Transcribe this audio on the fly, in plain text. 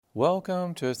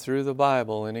Welcome to Through the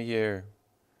Bible in a Year,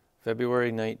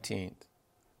 February 19th.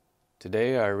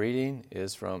 Today our reading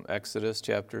is from Exodus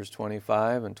chapters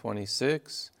 25 and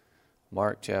 26,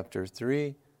 Mark chapter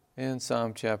 3, and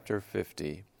Psalm chapter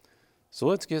 50. So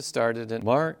let's get started in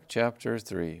Mark chapter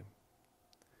 3.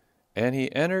 And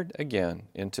he entered again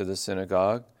into the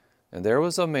synagogue, and there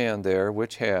was a man there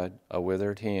which had a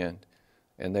withered hand.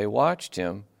 And they watched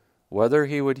him, whether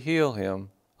he would heal him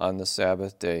on the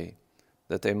Sabbath day,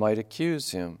 that they might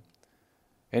accuse him.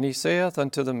 And he saith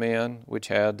unto the man which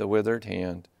had the withered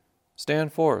hand,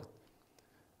 Stand forth.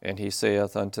 And he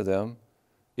saith unto them,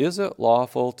 Is it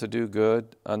lawful to do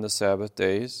good on the Sabbath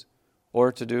days,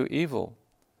 or to do evil,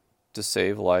 to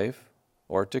save life,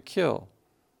 or to kill?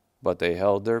 But they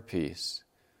held their peace.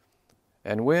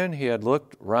 And when he had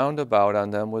looked round about on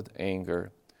them with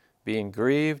anger, being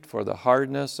grieved for the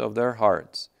hardness of their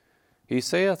hearts, he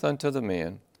saith unto the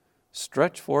man,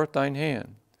 Stretch forth thine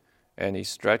hand. And he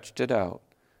stretched it out,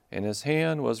 and his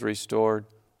hand was restored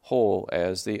whole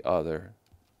as the other.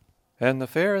 And the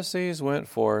Pharisees went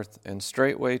forth, and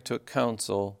straightway took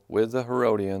counsel with the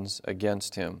Herodians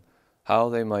against him, how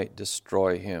they might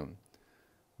destroy him.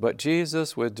 But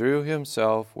Jesus withdrew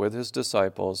himself with his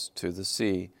disciples to the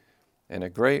sea, and a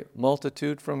great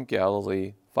multitude from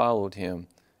Galilee followed him,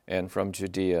 and from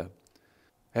Judea,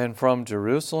 and from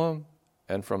Jerusalem,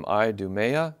 and from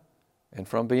Idumea, and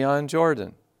from beyond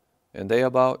Jordan, and they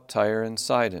about Tyre and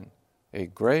Sidon, a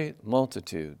great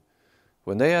multitude,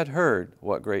 when they had heard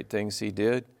what great things he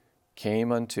did,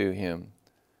 came unto him.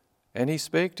 And he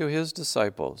spake to his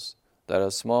disciples that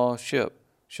a small ship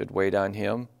should wait on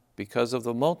him because of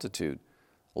the multitude,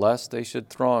 lest they should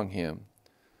throng him.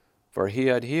 For he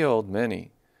had healed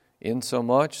many,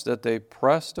 insomuch that they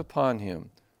pressed upon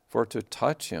him for to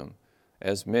touch him,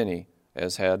 as many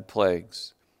as had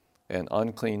plagues. And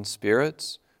unclean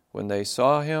spirits, when they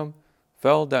saw him,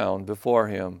 fell down before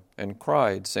him, and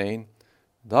cried, saying,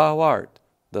 Thou art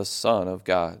the Son of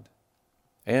God.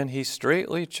 And he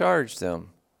straitly charged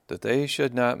them that they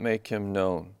should not make him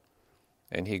known.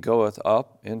 And he goeth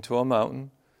up into a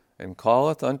mountain, and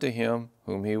calleth unto him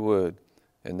whom he would,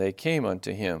 and they came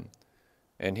unto him.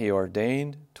 And he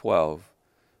ordained 12,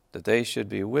 that they should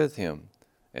be with him,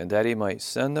 and that he might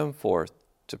send them forth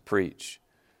to preach,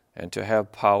 and to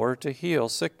have power to heal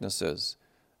sicknesses,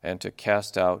 and to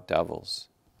cast out devils.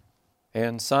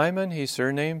 And Simon he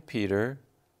surnamed Peter,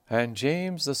 and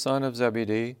James the son of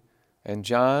Zebedee, and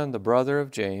John the brother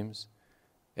of James,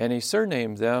 and he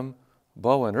surnamed them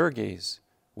Boanerges,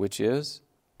 which is,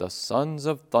 the sons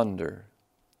of thunder.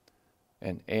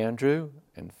 And Andrew,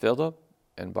 and Philip,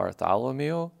 and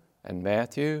Bartholomew, and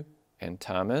Matthew, and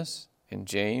Thomas, and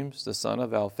James the son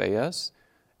of Alphaeus,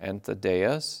 and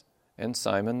Thaddeus, and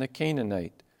Simon the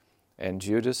Canaanite, and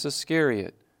Judas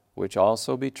Iscariot, which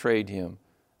also betrayed him,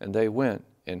 and they went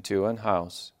into an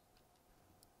house.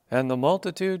 And the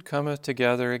multitude cometh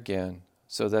together again,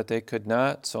 so that they could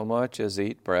not so much as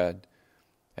eat bread.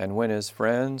 And when his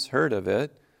friends heard of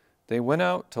it, they went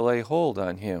out to lay hold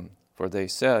on him, for they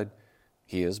said,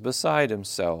 He is beside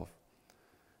himself.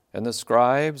 And the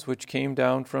scribes which came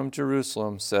down from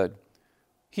Jerusalem said,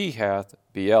 He hath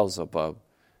Beelzebub,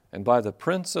 and by the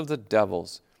prince of the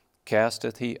devils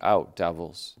casteth he out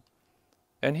devils.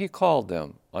 And he called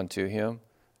them unto him,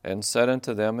 and said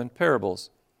unto them in parables,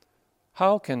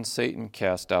 How can Satan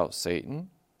cast out Satan?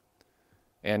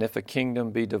 And if a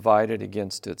kingdom be divided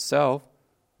against itself,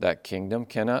 that kingdom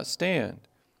cannot stand.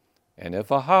 And if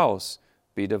a house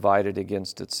be divided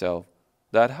against itself,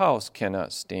 that house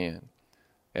cannot stand.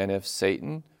 And if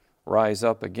Satan rise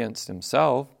up against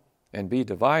himself, and be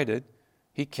divided,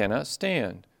 he cannot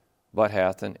stand, but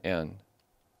hath an end.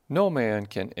 No man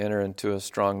can enter into a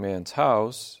strong man's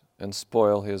house and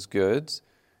spoil his goods,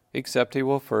 except he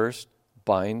will first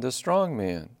bind the strong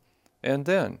man, and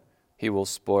then he will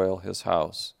spoil his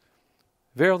house.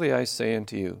 Verily I say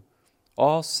unto you,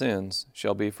 all sins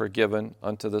shall be forgiven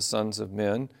unto the sons of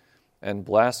men, and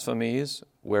blasphemies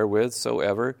wherewith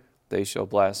soever they shall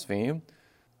blaspheme.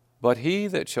 But he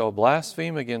that shall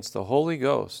blaspheme against the Holy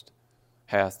Ghost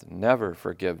hath never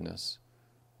forgiveness,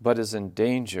 but is in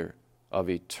danger of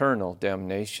eternal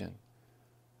damnation,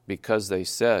 because they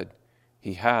said,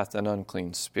 He hath an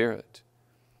unclean spirit.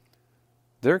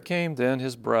 There came then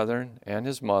his brethren and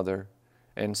his mother,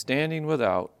 and standing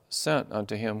without, sent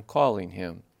unto him, calling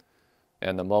him.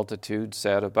 And the multitude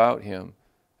sat about him,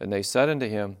 and they said unto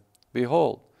him,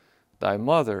 Behold, thy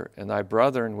mother and thy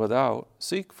brethren without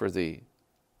seek for thee.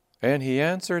 And he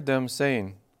answered them,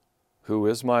 saying, Who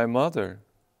is my mother,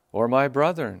 or my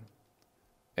brethren?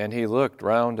 And he looked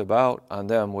round about on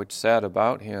them which sat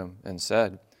about him, and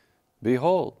said,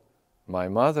 Behold, my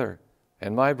mother,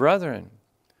 and my brethren.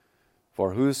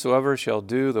 For whosoever shall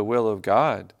do the will of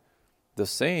God, the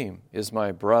same is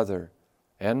my brother,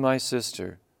 and my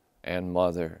sister, and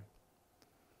mother."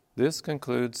 This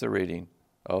concludes the reading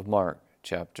of Mark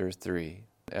chapter 3.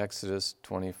 Exodus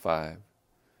 25.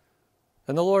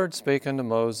 And the Lord spake unto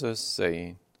Moses,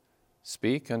 saying,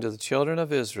 "Speak unto the children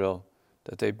of Israel,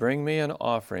 that they bring me an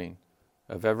offering.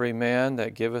 Of every man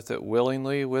that giveth it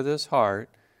willingly with his heart,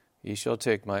 ye shall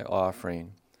take my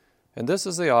offering. And this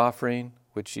is the offering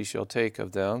which ye shall take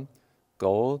of them: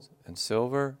 gold, and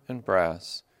silver, and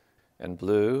brass, and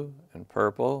blue, and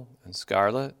purple, and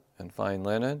scarlet, and fine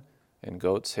linen, and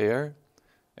goat's hair,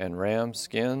 and ram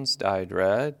skins dyed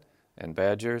red, and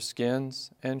badger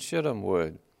skins, and shittim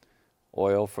wood,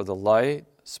 oil for the light,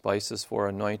 spices for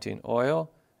anointing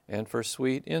oil, and for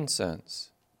sweet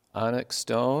incense, onyx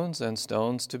stones, and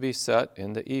stones to be set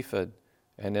in the ephod,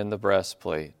 and in the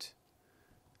breastplate.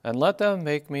 And let them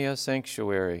make me a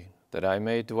sanctuary, that I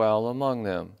may dwell among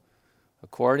them,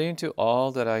 according to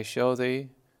all that I show thee,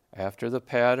 after the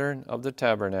pattern of the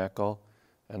tabernacle,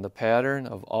 and the pattern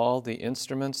of all the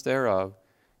instruments thereof,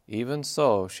 even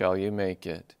so shall you make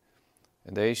it.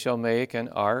 And they shall make an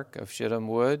ark of shittim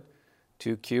wood,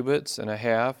 2 cubits and a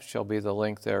half shall be the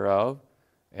length thereof,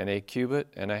 and 1 cubit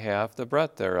and a half the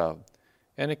breadth thereof,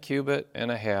 and 1 cubit and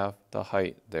a half the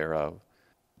height thereof.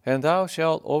 And thou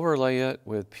shalt overlay it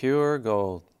with pure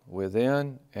gold,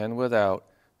 within and without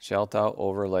shalt thou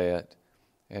overlay it,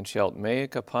 and shalt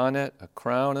make upon it a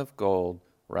crown of gold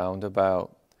round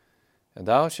about. And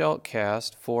thou shalt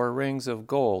cast 4 rings of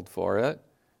gold for it,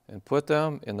 and put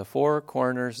them in the 4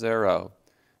 corners thereof.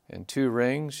 And 2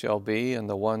 rings shall be in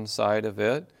the one side of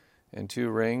it, and 2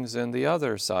 rings in the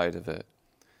other side of it.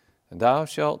 And thou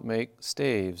shalt make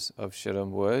staves of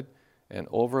shittim wood, and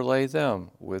overlay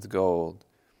them with gold.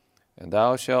 And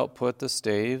thou shalt put the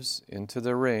staves into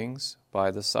the rings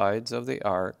by the sides of the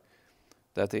ark,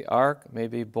 that the ark may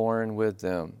be borne with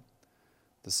them.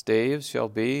 The staves shall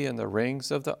be in the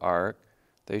rings of the ark,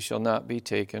 they shall not be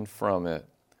taken from it.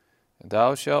 And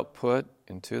thou shalt put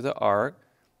into the ark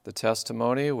the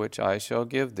testimony which I shall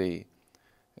give thee.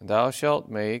 And thou shalt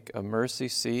make a mercy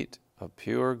seat of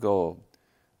pure gold.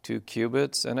 2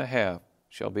 cubits and a half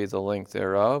shall be the length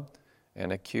thereof,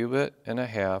 and 1 cubit and a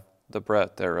half the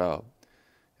breadth thereof.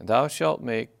 And thou shalt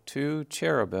make 2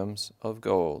 cherubims of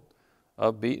gold.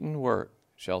 Of beaten work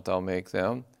shalt thou make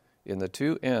them in the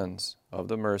 2 ends of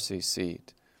the mercy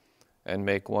seat. And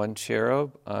make 1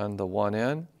 cherub on the one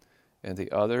end, and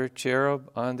the other cherub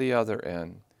on the other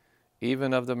end.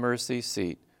 Even of the mercy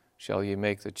seat shall ye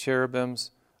make the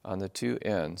cherubims on the 2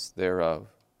 ends thereof.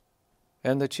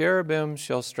 And the cherubims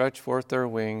shall stretch forth their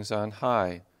wings on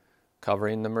high,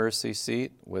 covering the mercy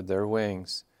seat with their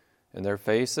wings. And their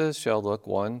faces shall look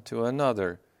one to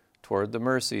another. Toward the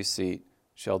mercy seat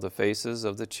shall the faces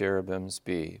of the cherubims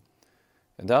be.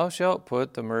 And thou shalt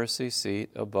put the mercy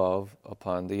seat above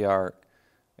upon the ark.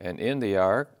 And in the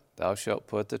ark thou shalt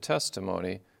put the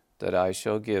testimony that I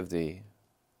shall give thee.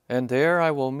 And there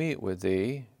I will meet with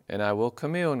thee, and I will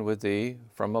commune with thee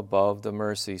from above the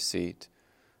mercy seat,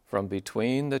 from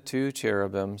between the 2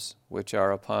 cherubims which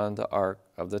are upon the ark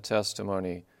of the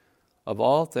testimony, of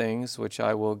all things which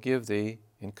I will give thee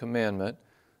in commandment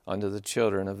unto the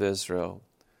children of Israel.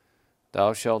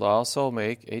 Thou shalt also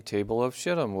make a table of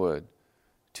shittim wood.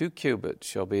 2 cubits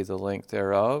shall be the length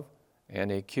thereof,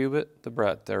 and 1 cubit the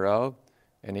breadth thereof,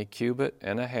 and 1 cubit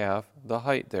and a half the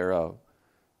height thereof.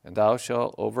 And thou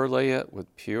shalt overlay it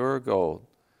with pure gold,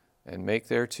 and make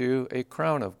thereto a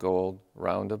crown of gold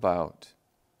round about.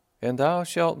 And thou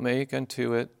shalt make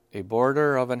unto it a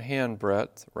border of an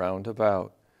handbreadth round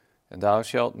about. And thou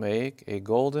shalt make a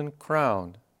golden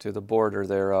crown to the border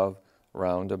thereof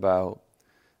round about.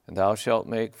 And thou shalt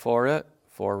make for it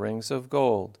 4 rings of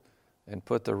gold, and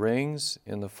put the rings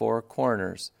in the 4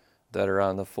 corners that are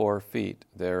on the 4 feet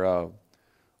thereof.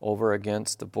 Over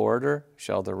against the border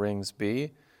shall the rings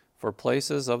be, for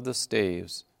places of the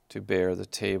staves to bear the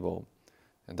table.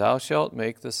 And thou shalt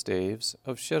make the staves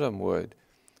of shittim wood,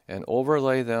 and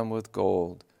overlay them with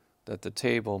gold, that the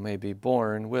table may be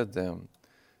borne with them.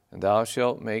 And thou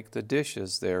shalt make the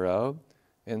dishes thereof,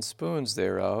 and spoons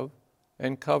thereof,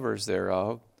 and covers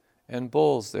thereof, and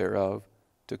bowls thereof,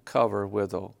 to cover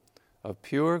withal. Of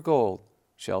pure gold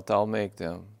shalt thou make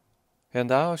them. And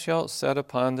thou shalt set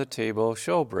upon the table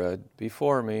showbread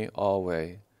before me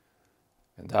alway.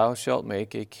 And thou shalt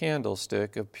make a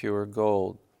candlestick of pure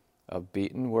gold. Of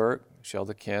beaten work shall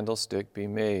the candlestick be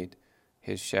made.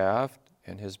 His shaft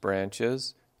and his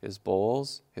branches, his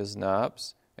bowls, his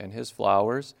knops, and his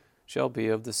flowers shall be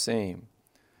of the same.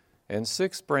 And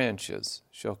 6 branches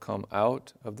shall come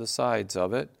out of the sides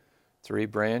of it, 3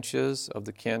 branches of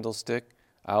the candlestick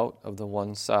out of the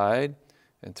one side,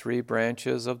 and 3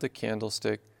 branches of the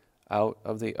candlestick out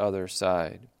of the other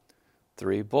side.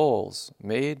 3 bowls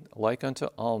made like unto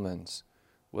almonds,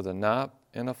 with a knot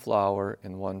and a flower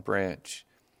in one branch,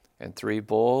 and 3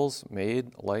 bowls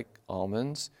made like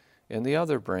almonds in the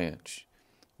other branch,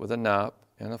 with a knot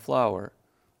and a flower,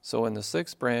 so in the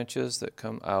 6 branches that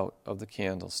come out of the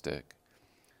candlestick.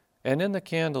 And in the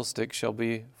candlestick shall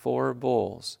be 4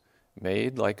 bowls,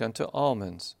 made like unto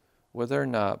almonds, with their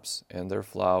knops and their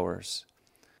flowers.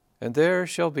 And there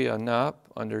shall be a knop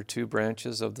under 2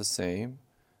 branches of the same,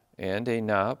 and a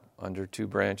knop under 2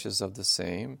 branches of the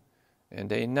same,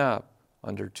 and a knop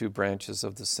under 2 branches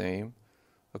of the same,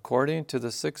 according to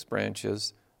the 6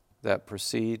 branches that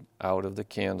proceed out of the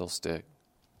candlestick.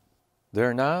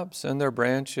 Their knops and their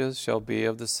branches shall be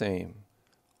of the same.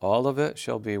 All of it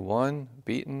shall be one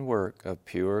beaten work of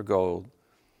pure gold.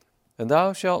 And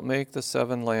thou shalt make the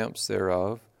 7 lamps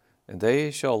thereof, and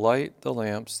they shall light the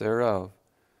lamps thereof,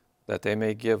 that they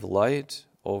may give light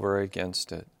over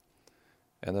against it.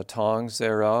 And the tongs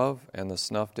thereof and the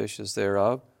snuff dishes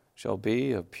thereof shall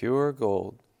be of pure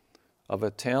gold. Of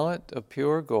a talent of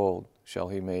pure gold shall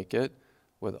he make it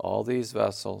with all these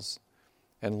vessels.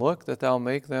 And look that thou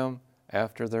make them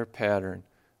after their pattern,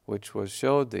 which was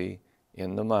showed thee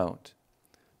in the mount.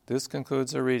 This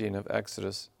concludes the reading of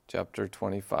Exodus chapter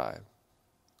 25.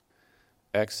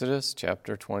 Exodus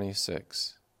chapter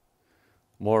 26.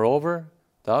 Moreover,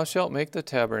 thou shalt make the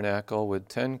tabernacle with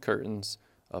 10 curtains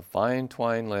of fine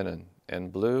twined linen,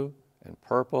 and blue, and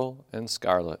purple, and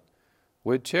scarlet.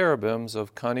 With cherubims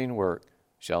of cunning work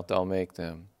shalt thou make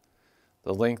them.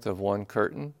 The length of one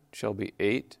curtain shall be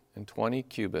 28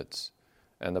 cubits,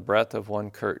 and the breadth of one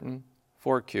curtain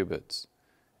 4 cubits,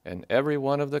 and every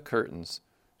one of the curtains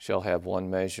shall have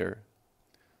one measure.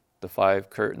 The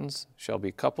 5 curtains shall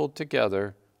be coupled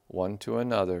together one to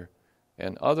another,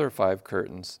 and other 5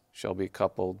 curtains shall be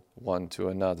coupled one to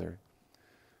another.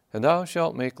 And thou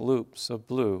shalt make loops of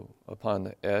blue upon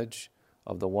the edge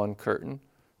of the one curtain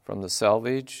from the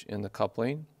selvage in the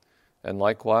coupling, and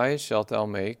likewise shalt thou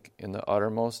make in the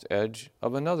uttermost edge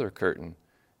of another curtain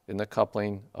in the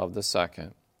coupling of the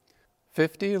second.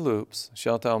 50 loops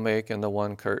shalt thou make in the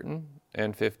one curtain,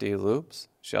 and 50 loops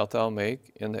shalt thou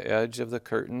make in the edge of the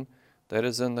curtain that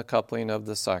is in the coupling of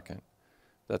the second,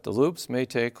 that the loops may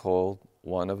take hold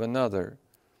one of another.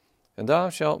 And thou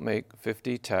shalt make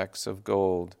 50 tacks of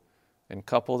gold, and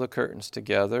couple the curtains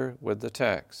together with the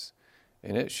tacks,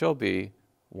 and it shall be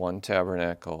one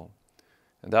tabernacle.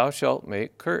 And thou shalt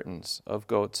make curtains of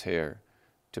goat's hair,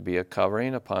 to be a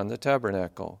covering upon the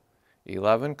tabernacle.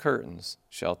 11 curtains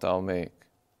shalt thou make.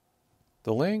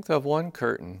 The length of one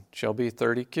curtain shall be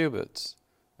 30 cubits,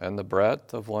 and the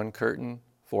breadth of one curtain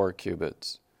 4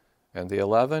 cubits, and the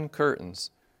 11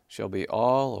 curtains shall be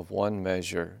all of one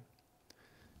measure.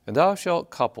 And thou shalt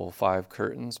couple 5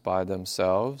 curtains by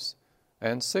themselves,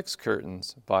 and 6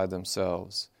 curtains by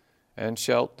themselves, and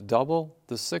shalt double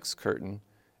the 6th curtain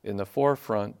in the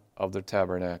forefront of the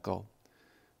tabernacle.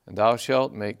 And thou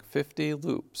shalt make 50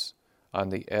 loops on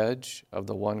the edge of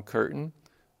the one curtain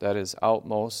that is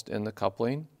outmost in the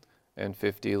coupling, and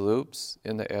 50 loops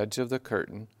in the edge of the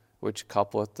curtain which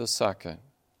coupleth the second.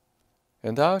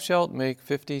 And thou shalt make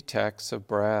 50 tacks of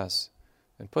brass,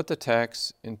 and put the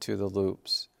tacks into the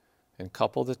loops, and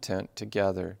couple the tent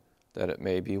together, that it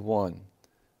may be one.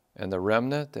 And the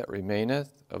remnant that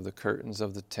remaineth of the curtains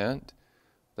of the tent,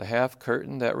 the half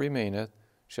curtain that remaineth,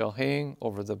 shall hang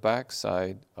over the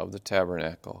backside of the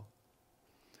tabernacle.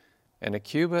 And a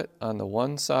cubit on the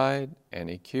one side, and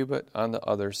a cubit on the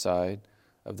other side,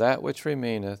 of that which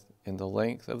remaineth in the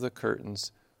length of the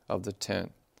curtains of the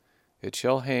tent. It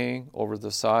shall hang over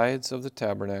the sides of the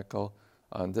tabernacle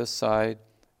on this side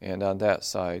and on that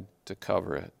side to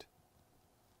cover it.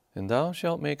 And thou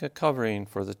shalt make a covering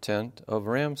for the tent of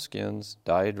ram skins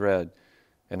dyed red,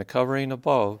 and a covering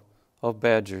above of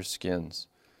badger skins.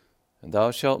 And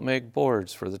thou shalt make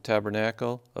boards for the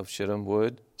tabernacle of shittim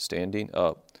wood standing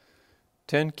up.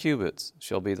 10 cubits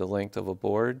shall be the length of a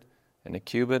board, and a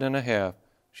cubit and a half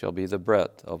shall be the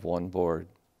breadth of one board.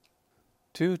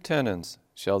 2 tenons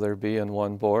shall there be in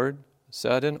one board,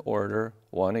 set in order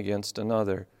one against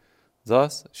another.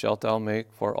 Thus shalt thou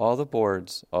make for all the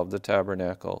boards of the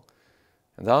tabernacle.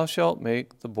 And thou shalt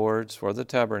make the boards for the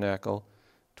tabernacle,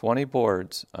 20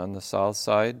 boards on the south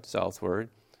side southward.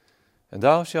 And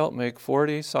thou shalt make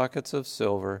 40 sockets of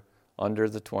silver under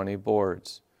the 20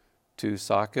 boards, 2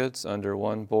 sockets under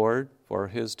one board for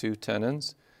his 2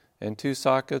 tenons, and 2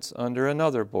 sockets under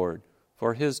another board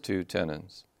for his 2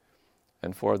 tenons.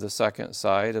 and for the second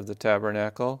side of the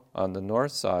tabernacle on the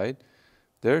north side,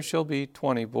 there shall be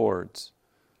 20 boards,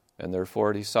 and their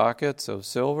 40 sockets of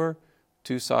silver,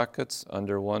 2 sockets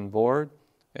under one board,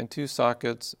 and 2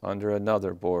 sockets under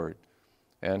another board.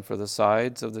 And for the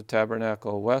sides of the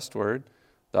tabernacle westward,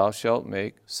 thou shalt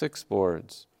make 6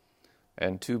 boards.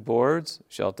 And 2 boards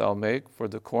shalt thou make for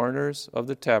the corners of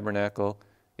the tabernacle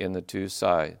in the 2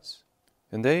 sides.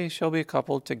 And they shall be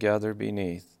coupled together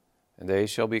beneath, and they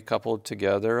shall be coupled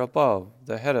together above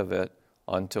the head of it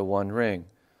unto one ring.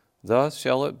 Thus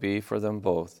shall it be for them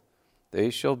both. They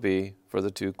shall be for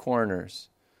the 2 corners.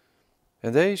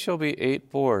 And they shall be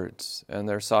 8 boards, and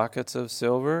their sockets of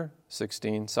silver,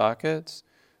 16 sockets,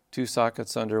 2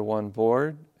 sockets under one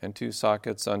board, and 2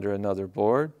 sockets under another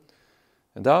board.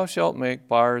 And thou shalt make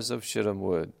bars of shittim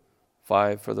wood,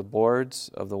 5 for the boards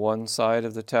of the one side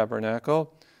of the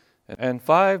tabernacle, and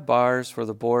 5 bars for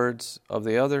the boards of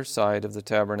the other side of the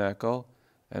tabernacle,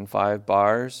 and 5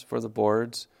 bars for the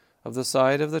boards of the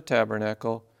side of the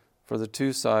tabernacle for the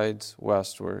 2 sides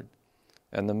westward.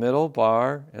 And the middle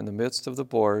bar in the midst of the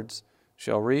boards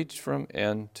shall reach from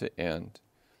end to end.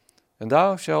 And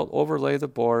thou shalt overlay the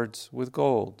boards with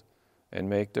gold, and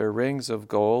make their rings of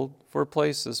gold for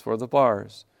places for the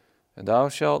bars. And thou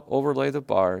shalt overlay the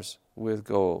bars with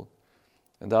gold.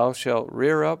 And thou shalt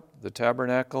rear up the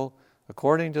tabernacle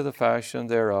according to the fashion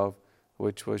thereof,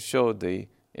 which was showed thee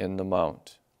in the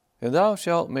mount. And thou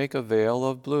shalt make a veil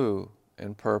of blue,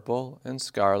 and purple, and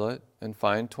scarlet, and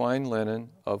fine twined linen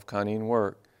of cunning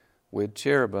work, with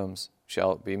cherubims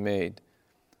shall it be made.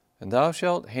 And thou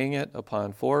shalt hang it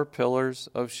upon 4 pillars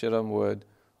of shittim wood,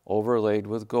 overlaid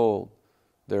with gold.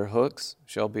 Their hooks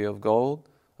shall be of gold,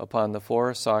 upon the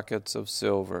 4 sockets of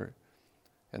silver.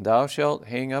 And thou shalt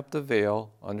hang up the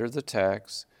veil under the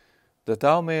tacks, that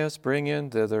thou mayest bring in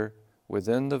thither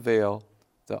within the veil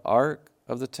the ark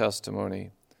of the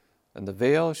testimony. And the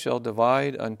veil shall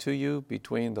divide unto you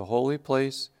between the holy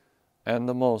place and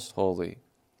the most holy.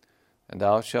 And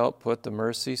thou shalt put the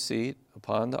mercy seat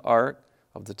upon the ark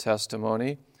of the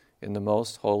testimony in the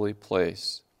most holy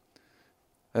place.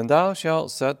 And thou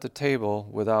shalt set the table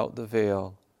without the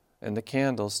veil, and the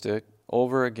candlestick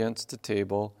over against the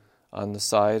table on the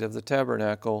side of the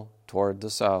tabernacle toward the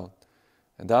south.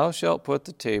 And thou shalt put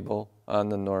the table on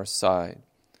the north side.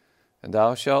 And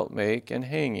thou shalt make an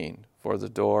hanging for the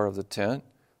door of the tent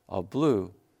of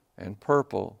blue and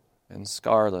purple and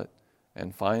scarlet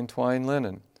and fine twined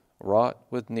linen, wrought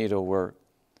with needlework.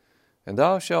 And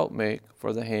thou shalt make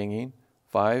for the hanging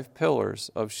 5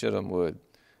 pillars of shittim wood,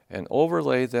 and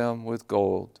overlay them with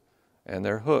gold, and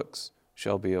their hooks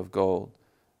shall be of gold.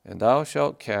 And thou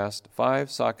shalt cast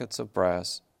 5 sockets of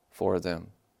brass for them.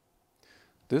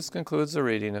 This concludes the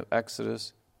reading of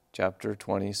Exodus chapter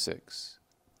 26.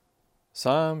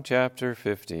 Psalm chapter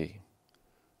 50.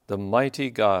 The mighty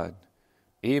God,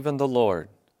 even the Lord,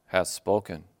 hath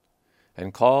spoken,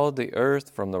 and called the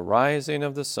earth from the rising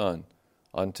of the sun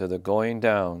unto the going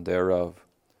down thereof.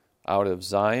 Out of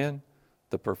Zion,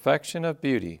 the perfection of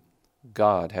beauty,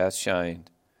 God hath shined.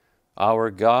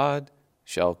 Our God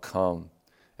shall come,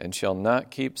 and shall not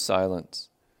keep silence.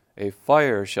 A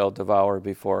fire shall devour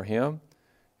before him,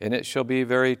 and it shall be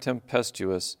very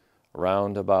tempestuous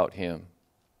round about him.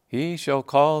 He shall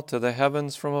call to the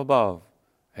heavens from above,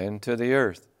 and to the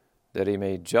earth, that he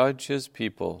may judge his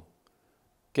people.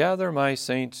 Gather my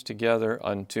saints together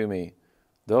unto me,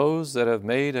 those that have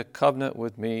made a covenant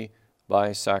with me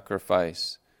by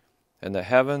sacrifice. And the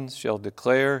heavens shall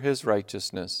declare his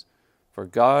righteousness, for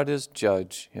God is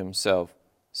judge himself.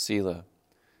 Selah.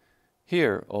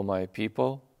 Hear, O my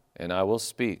people, and I will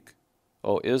speak.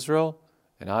 O Israel,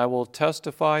 and I will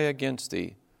testify against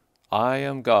thee. I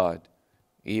am God,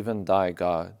 even thy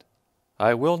God.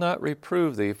 I will not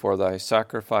reprove thee for thy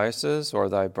sacrifices or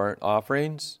thy burnt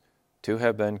offerings, to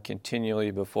have been continually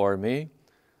before me.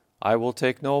 I will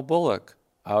take no bullock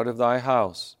out of thy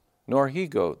house, nor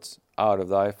he-goats out of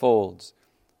thy folds.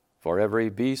 For every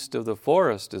beast of the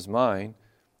forest is mine,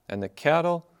 and the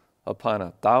cattle upon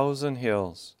 1,000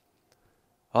 hills.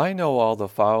 I know all the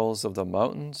fowls of the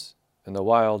mountains, and the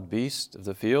wild beasts of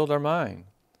the field are mine.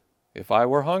 If I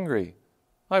were hungry,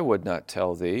 I would not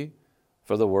tell thee,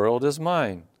 for the world is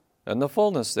mine, and the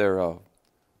fullness thereof.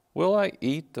 Will I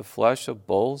eat the flesh of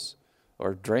bulls,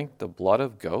 or drink the blood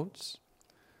of goats?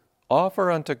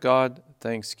 Offer unto God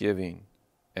thanksgiving,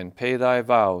 and pay thy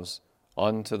vows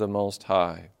unto the Most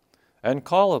High, and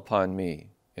call upon me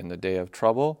in the day of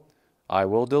trouble. I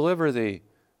will deliver thee,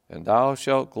 and thou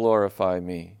shalt glorify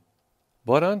me.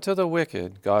 But unto the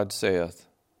wicked God saith,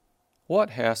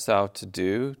 What hast thou to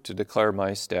do to declare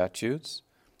my statutes,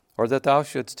 or that thou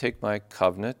shouldst take my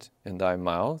covenant in thy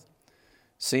mouth?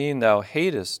 seeing thou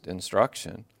hatest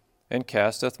instruction, and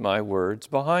casteth my words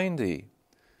behind thee?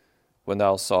 When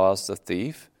thou sawest the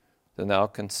thief, then thou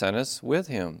consentest with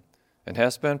him, and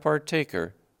hast been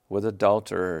partaker with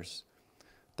adulterers.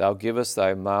 Thou givest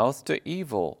thy mouth to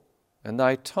evil, and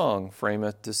thy tongue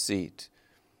frameth deceit.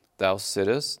 Thou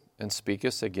sittest and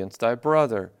speakest against thy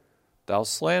brother. Thou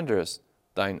slanderest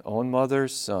thine own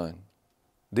mother's son.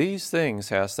 These things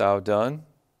hast thou done,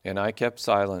 and I kept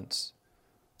silence.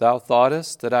 Thou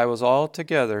thoughtest that I was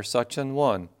altogether such an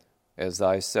one as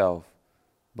thyself.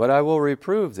 But I will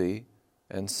reprove thee,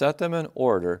 and set them in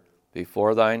order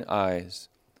before thine eyes.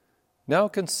 Now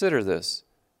consider this,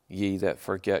 ye that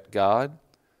forget God,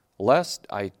 lest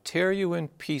I tear you in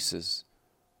pieces,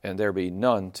 and there be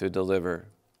none to deliver.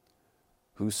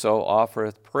 Whoso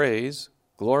offereth praise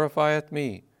glorifieth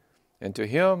me, and to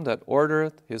him that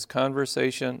ordereth his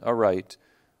conversation aright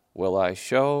will I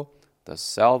show the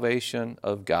salvation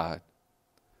of God.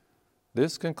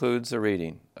 This concludes the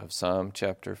reading of Psalm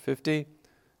chapter 50,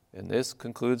 and this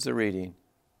concludes the reading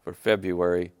for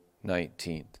February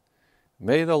 19th.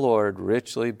 May the Lord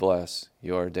richly bless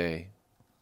your day.